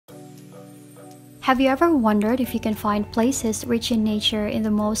Have you ever wondered if you can find places rich in nature in the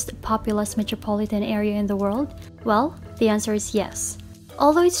most populous metropolitan area in the world? Well, the answer is yes.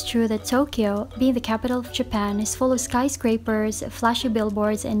 Although it's true that Tokyo, being the capital of Japan, is full of skyscrapers, flashy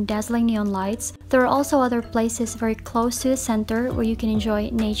billboards, and dazzling neon lights, there are also other places very close to the center where you can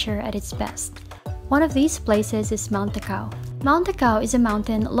enjoy nature at its best. One of these places is Mount Takao. Mount Takao is a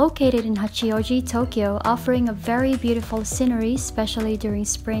mountain located in Hachioji, Tokyo, offering a very beautiful scenery, especially during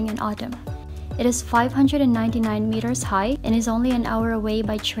spring and autumn. It is 599 meters high and is only an hour away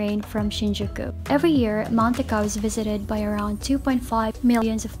by train from Shinjuku. Every year, Mount Takao is visited by around 2.5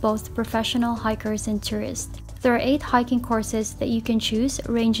 million of both professional hikers and tourists. There are 8 hiking courses that you can choose,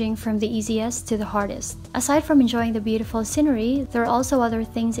 ranging from the easiest to the hardest. Aside from enjoying the beautiful scenery, there are also other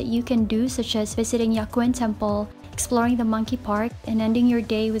things that you can do, such as visiting Yakuen Temple, exploring the Monkey Park, and ending your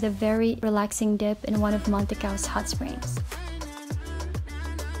day with a very relaxing dip in one of Mount Takao's hot springs.